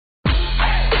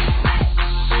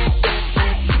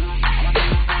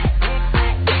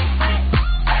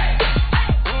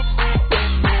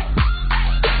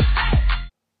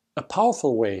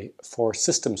powerful way for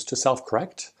systems to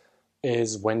self-correct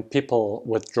is when people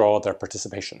withdraw their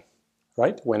participation,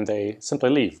 right? When they simply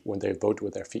leave, when they vote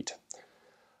with their feet.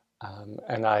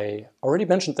 And I already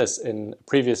mentioned this in a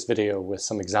previous video with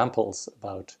some examples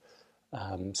about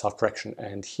self-correction.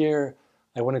 And here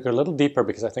I want to go a little deeper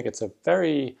because I think it's a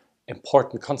very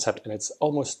important concept and it's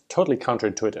almost totally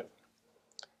counterintuitive,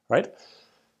 right?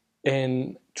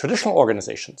 In traditional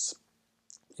organizations,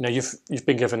 you've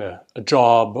been given a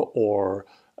job or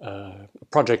a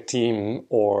project team,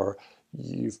 or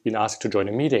you've been asked to join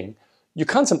a meeting. You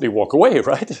can't simply walk away,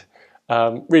 right?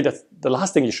 Really, that's the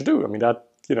last thing you should do. I mean,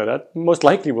 that most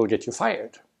likely will get you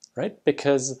fired, right?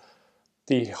 Because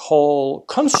the whole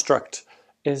construct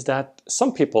is that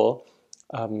some people,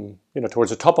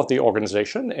 towards the top of the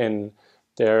organization, in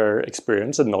their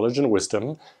experience and knowledge and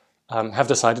wisdom, have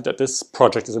decided that this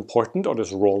project is important, or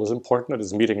this role is important, or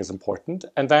this meeting is important,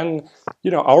 and then,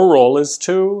 our role is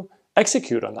to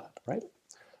execute on that, right?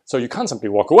 So you can't simply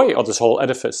walk away, or this whole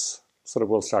edifice sort of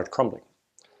will start crumbling.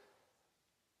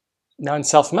 Now, in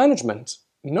self-management,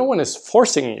 no one is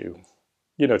forcing you,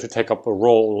 to take up a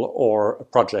role or a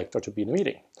project or to be in a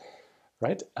meeting,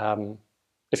 right?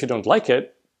 If you don't like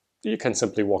it, you can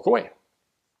simply walk away.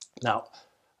 Now,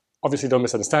 obviously, don't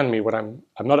misunderstand me.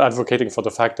 I'm not advocating for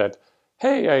the fact that,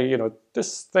 hey,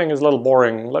 this thing is a little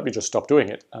boring. Let me just stop doing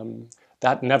it.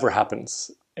 That never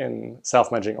happens in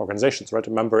self-managing organizations, right?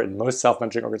 Remember, in most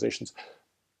self-managing organizations,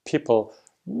 people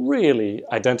really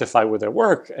identify with their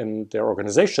work and their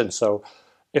organization. So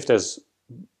if there's,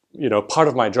 part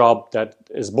of my job that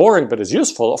is boring but is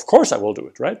useful, of course I will do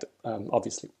it, right?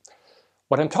 Obviously.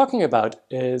 What I'm talking about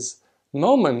is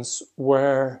moments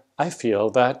where I feel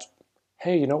that,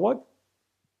 hey, you know what?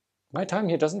 My time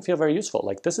here doesn't feel very useful.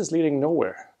 Like, this is leading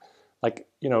nowhere. Like,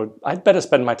 I'd better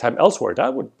spend my time elsewhere.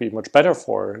 That would be much better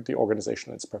for the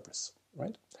organization and its purpose,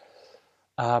 right?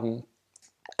 And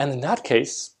in that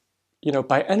case,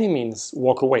 by any means,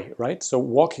 walk away, right? So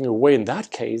walking away in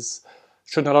that case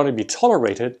should not only be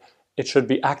tolerated, it should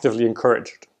be actively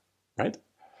encouraged, right?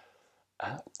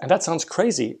 And that sounds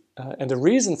crazy. And the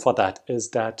reason for that is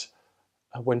that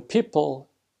when people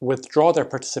withdraw their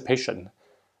participation,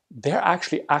 they're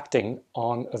actually acting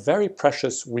on a very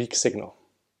precious weak signal.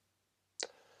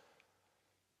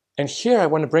 And here I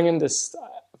want to bring in this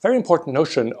very important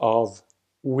notion of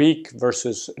weak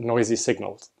versus noisy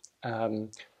signals,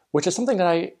 which is something that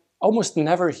I almost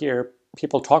never hear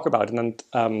people talk about. And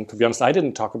to be honest, I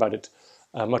didn't talk about it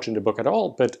much in the book at all.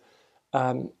 But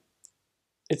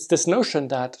it's this notion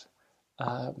that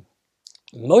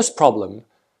most problems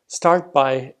start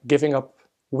by giving up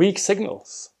weak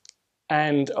signals.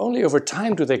 And only over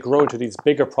time do they grow to these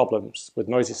bigger problems with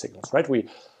noisy signals, right? We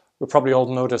probably all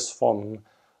notice from,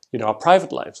 our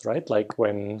private lives, right? Like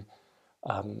when,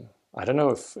 I don't know,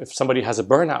 if somebody has a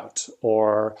burnout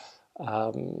or,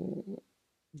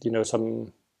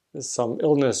 some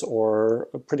illness or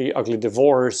a pretty ugly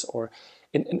divorce, or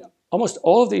in almost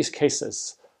all of these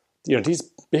cases, these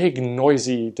big,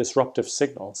 noisy, disruptive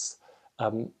signals,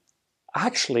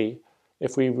 actually,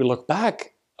 if we look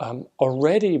back,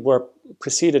 already were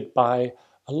preceded by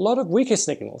a lot of weaker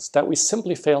signals that we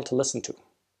simply fail to listen to,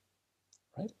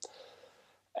 right?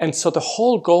 And so the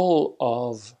whole goal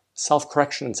of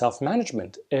self-correction and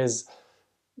self-management is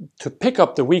to pick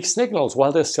up the weak signals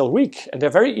while they're still weak, and they're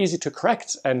very easy to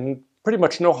correct, and pretty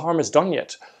much no harm is done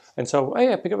yet. And so,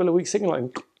 hey, I pick up a weak signal,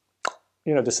 and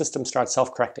the system starts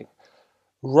self-correcting.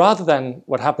 Rather than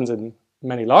what happens in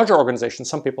many larger organizations,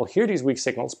 some people hear these weak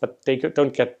signals, but they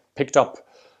don't get picked up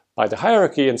by the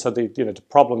hierarchy, and so the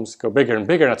problems go bigger and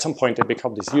bigger, and at some point they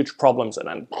become these huge problems, and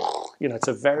then it's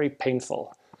a very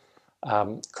painful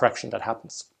correction that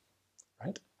happens,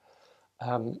 right?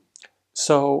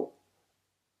 So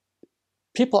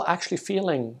people actually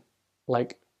feeling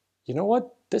like,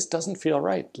 what, this doesn't feel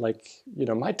right. Like,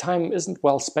 my time isn't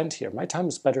well spent here. My time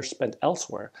is better spent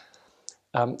elsewhere.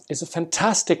 Is a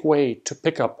fantastic way to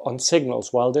pick up on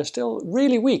signals while they're still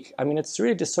really weak. I mean, it's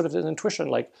really just sort of an intuition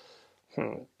like,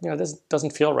 this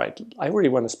doesn't feel right. I really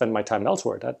want to spend my time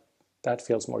elsewhere. That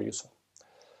feels more useful.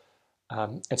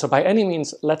 And so by any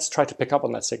means, let's try to pick up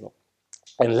on that signal.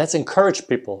 And let's encourage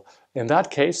people, in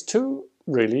that case, to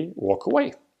really walk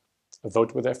away,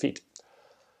 vote with their feet.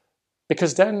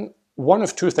 Because then one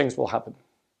of two things will happen,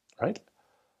 right?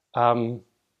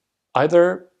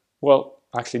 Either,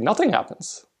 actually nothing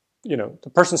happens.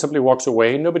 The person simply walks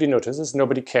away, nobody notices,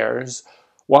 nobody cares.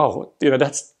 Wow,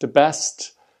 that's the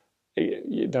best,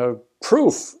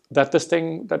 proof that this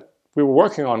thing that we were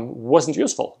working on wasn't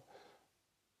useful.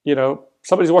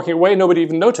 Somebody's walking away, nobody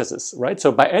even notices, right?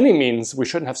 So by any means, we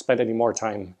shouldn't have spent any more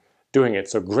time doing it.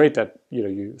 So great that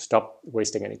you stop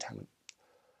wasting any time.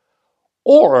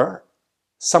 Or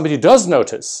somebody does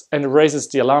notice and raises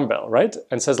the alarm bell, right?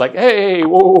 And says like, hey,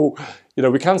 whoa,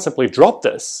 we can't simply drop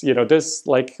this. This,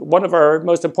 like, one of our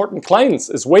most important clients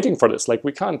is waiting for this. Like,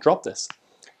 we can't drop this.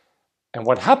 And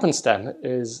what happens then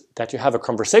is that you have a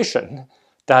conversation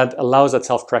that allows that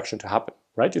self-correction to happen,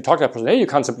 right? You talk to that person, hey, you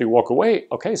can't simply walk away.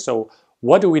 Okay, so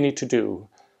what do we need to do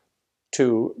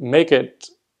to make it,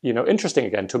 interesting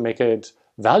again, to make it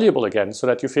valuable again, so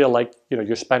that you feel like,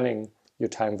 you're spending your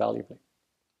time valuably?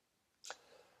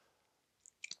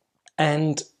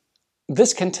 And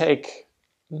this can take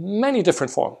many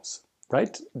different forms,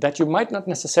 right? That you might not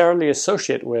necessarily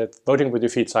associate with voting with your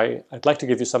feet. So I'd like to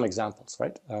give you some examples,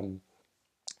 right?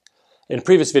 In a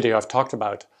previous video, I've talked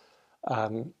about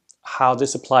how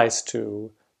this applies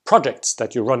to projects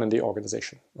that you run in the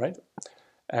organization, right?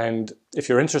 And if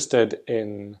you're interested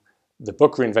in the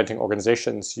book Reinventing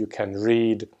Organizations, you can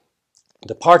read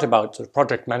the part about sort of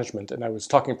project management. And I was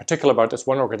talking in particular about this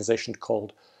one organization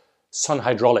called Sun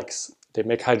Hydraulics. They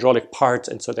make hydraulic parts,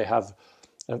 and so they have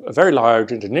a very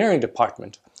large engineering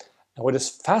department. And what is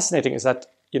fascinating is that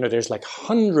there's like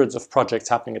hundreds of projects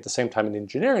happening at the same time in the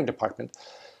engineering department,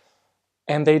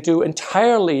 and they do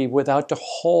entirely without the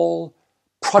whole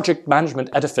project management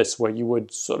edifice where you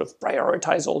would sort of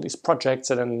prioritize all these projects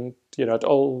and then at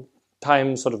all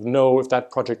times sort of know if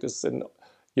that project is in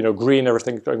green,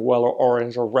 everything's going well, or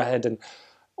orange or red, and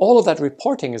all of that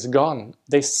reporting is gone.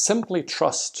 They simply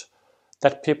trust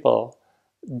that people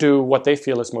do what they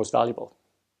feel is most valuable,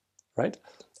 right?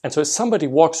 And so if somebody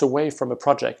walks away from a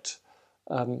project,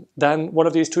 then one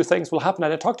of these two things will happen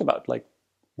that I talked about. Like,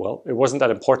 well, it wasn't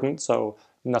that important, so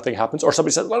nothing happens. Or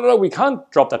somebody says, well, no, we can't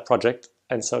drop that project.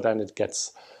 And so then it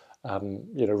gets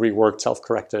reworked,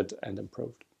 self-corrected, and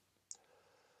improved.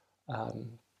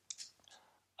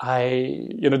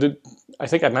 I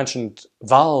think I mentioned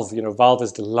Valve. Valve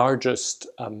is the largest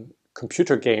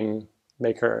computer game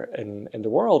maker in the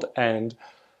world, and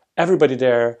everybody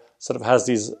there sort of has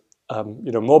these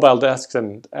mobile desks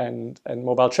and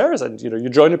mobile chairs, and you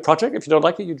join a project. If you don't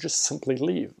like it, you just simply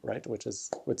leave, right? Which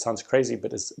sounds crazy,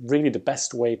 but is really the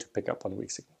best way to pick up on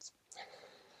weak signals.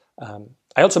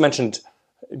 I also mentioned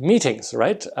meetings,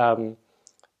 right?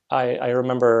 I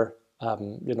remember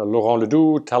Laurent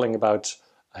Ledoux telling about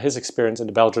his experience in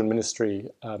the Belgian Ministry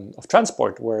of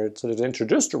Transport, where it sort of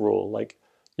introduced a rule like,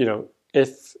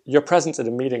 if your presence at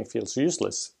a meeting feels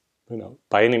useless,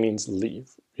 by any means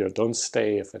leave. Don't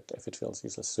stay if it feels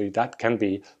useless. So that can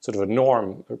be sort of a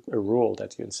norm, a rule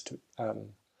that you institute.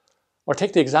 Or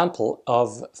take the example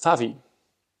of Favi,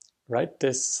 right?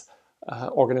 This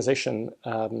organization,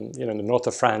 in the north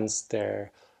of France, they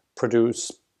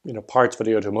produce, parts for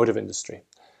the automotive industry,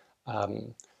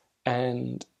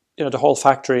 and the whole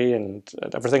factory and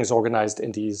everything is organized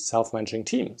in these self-managing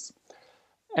teams.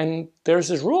 And there's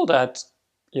this rule that,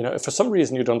 if for some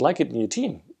reason you don't like it in your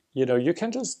team, you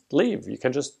can just leave. You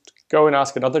can just go and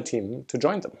ask another team to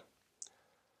join them,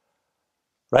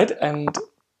 right? And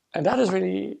that is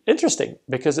really interesting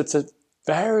because it's a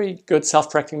very good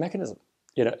self-correcting mechanism.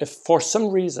 If for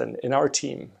some reason in our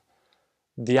team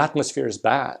the atmosphere is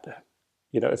bad,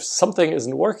 if something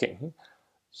isn't working,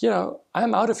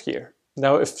 I'm out of here.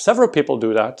 Now, if several people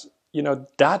do that,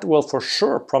 that will for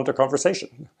sure prompt a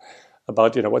conversation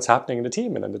about what's happening in the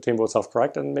team, and then the team will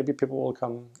self-correct, and maybe people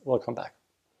will come back.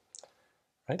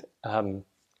 Right?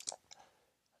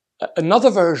 Another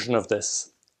version of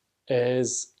this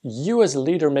is you as a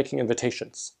leader making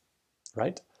invitations,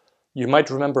 right? You might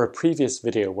remember a previous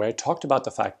video where I talked about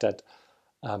the fact that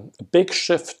a big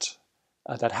shift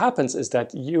that happens is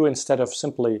that you, instead of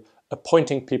simply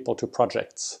appointing people to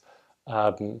projects,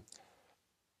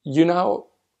 you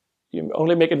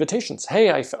only make invitations.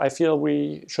 Hey, I feel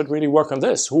we should really work on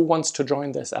this. Who wants to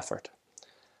join this effort?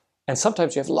 And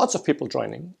sometimes you have lots of people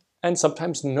joining, and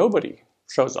sometimes nobody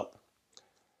shows up.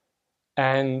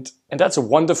 And that's a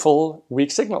wonderful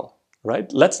weak signal,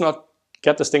 right? Let's not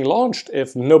get this thing launched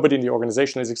if nobody in the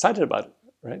organization is excited about it,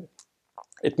 right?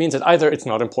 It means that either it's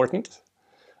not important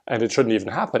and it shouldn't even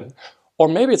happen, or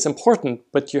maybe it's important,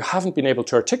 but you haven't been able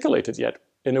to articulate it yet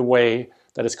in a way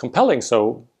that is compelling.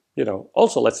 So,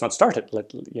 also let's not start it.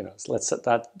 Let's set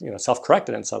that, self-correct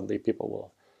it, and suddenly people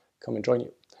will come and join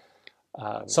you.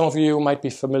 Some of you might be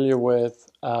familiar with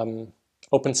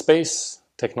open space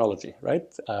technology, right?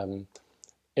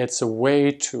 It's a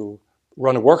way to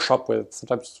run a workshop with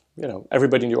sometimes,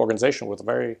 everybody in the organization, with a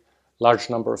very large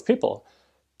number of people,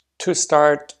 to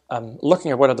start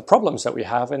looking at what are the problems that we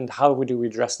have and how do we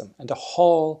address them. And the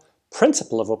whole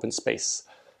principle of open space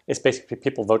is basically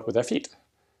people vote with their feet,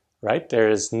 right? There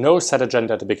is no set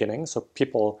agenda at the beginning, so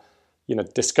people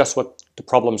discuss what the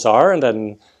problems are, and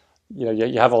then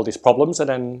you have all these problems, and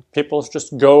then people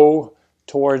just go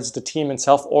towards the team and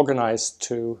self-organize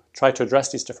to try to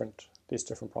address these different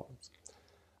problems.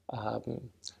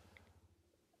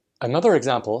 Another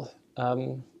example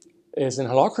is in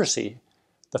Holacracy,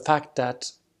 the fact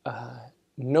that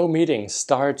no meeting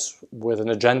starts with an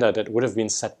agenda that would have been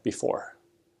set before,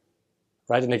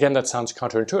 right? And again, that sounds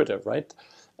counterintuitive, right?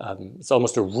 It's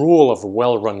almost a rule of a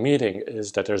well-run meeting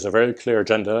is that there's a very clear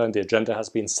agenda, and the agenda has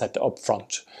been set up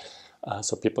front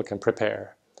so people can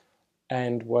prepare.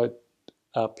 And what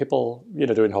people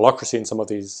do in Holacracy and some of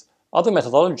these other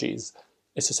methodologies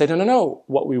is to say, no.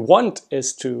 What we want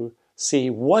is to see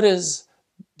what is,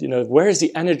 where is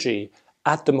the energy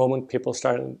at the moment people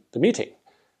start the meeting.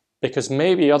 Because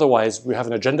maybe otherwise we have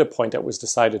an agenda point that was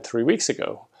decided 3 weeks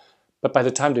ago. But by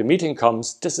the time the meeting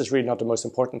comes, this is really not the most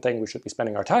important thing we should be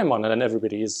spending our time on, and then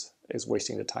everybody is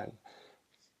wasting the time.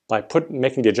 By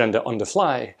making the agenda on the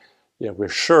fly, we're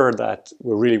sure that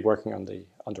we're really working on the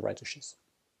right issues.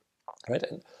 Right?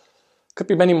 And could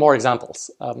be many more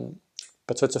examples.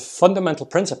 But so it's a fundamental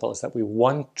principle is that we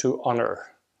want to honor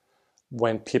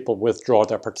when people withdraw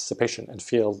their participation and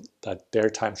feel that their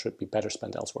time should be better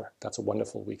spent elsewhere. That's a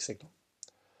wonderful weak signal.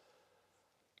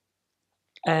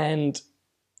 And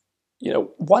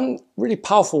one really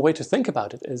powerful way to think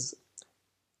about it is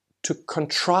to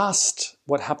contrast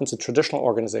what happens in traditional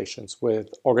organizations with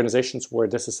organizations where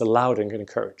this is allowed and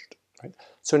encouraged. Right?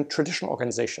 So in traditional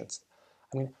organizations,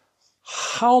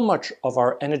 how much of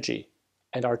our energy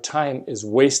and our time is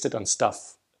wasted on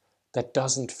stuff that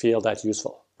doesn't feel that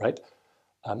useful, right?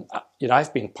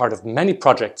 I've been part of many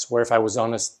projects where, if I was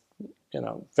honest,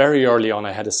 very early on,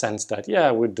 I had a sense that,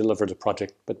 we'd deliver the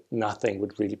project, but nothing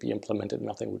would really be implemented,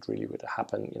 nothing would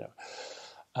happen,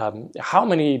 How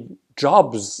many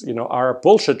jobs, are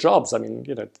bullshit jobs?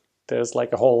 There's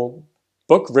like a whole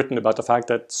book written about the fact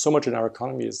that so much in our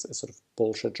economy is sort of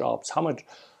bullshit jobs. How much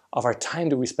of our time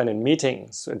do we spend in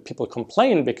meetings? And people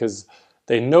complain because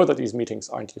they know that these meetings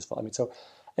aren't useful. So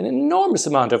an enormous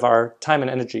amount of our time and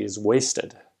energy is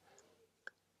wasted.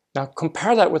 Now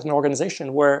compare that with an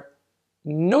organization where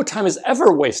no time is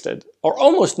ever wasted, or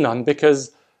almost none,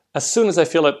 because as soon as I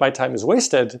feel that my time is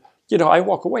wasted, I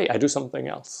walk away, I do something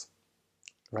else,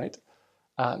 right?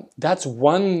 That's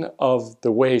one of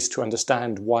the ways to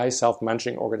understand why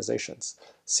self-managing organizations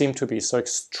seem to be so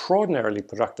extraordinarily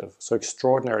productive, so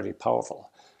extraordinarily powerful,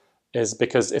 is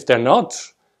because if they're not,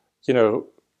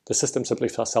 the system simply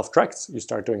self-corrects, you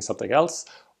start doing something else,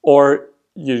 or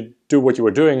you do what you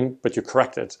were doing, but you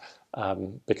correct it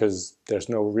because there's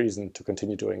no reason to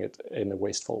continue doing it in a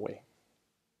wasteful way.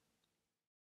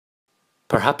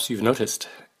 Perhaps you've noticed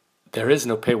there is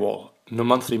no paywall, no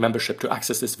monthly membership to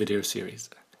access this video series.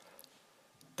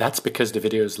 That's because the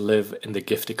videos live in the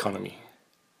gift economy.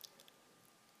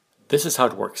 This is how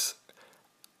it works.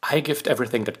 I gift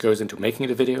everything that goes into making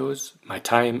the videos, my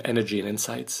time, energy, and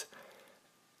insights,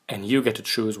 and you get to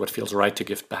choose what feels right to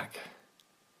gift back.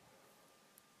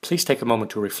 Please take a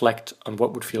moment to reflect on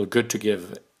what would feel good to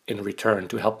give in return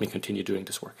to help me continue doing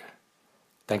this work.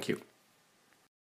 Thank you.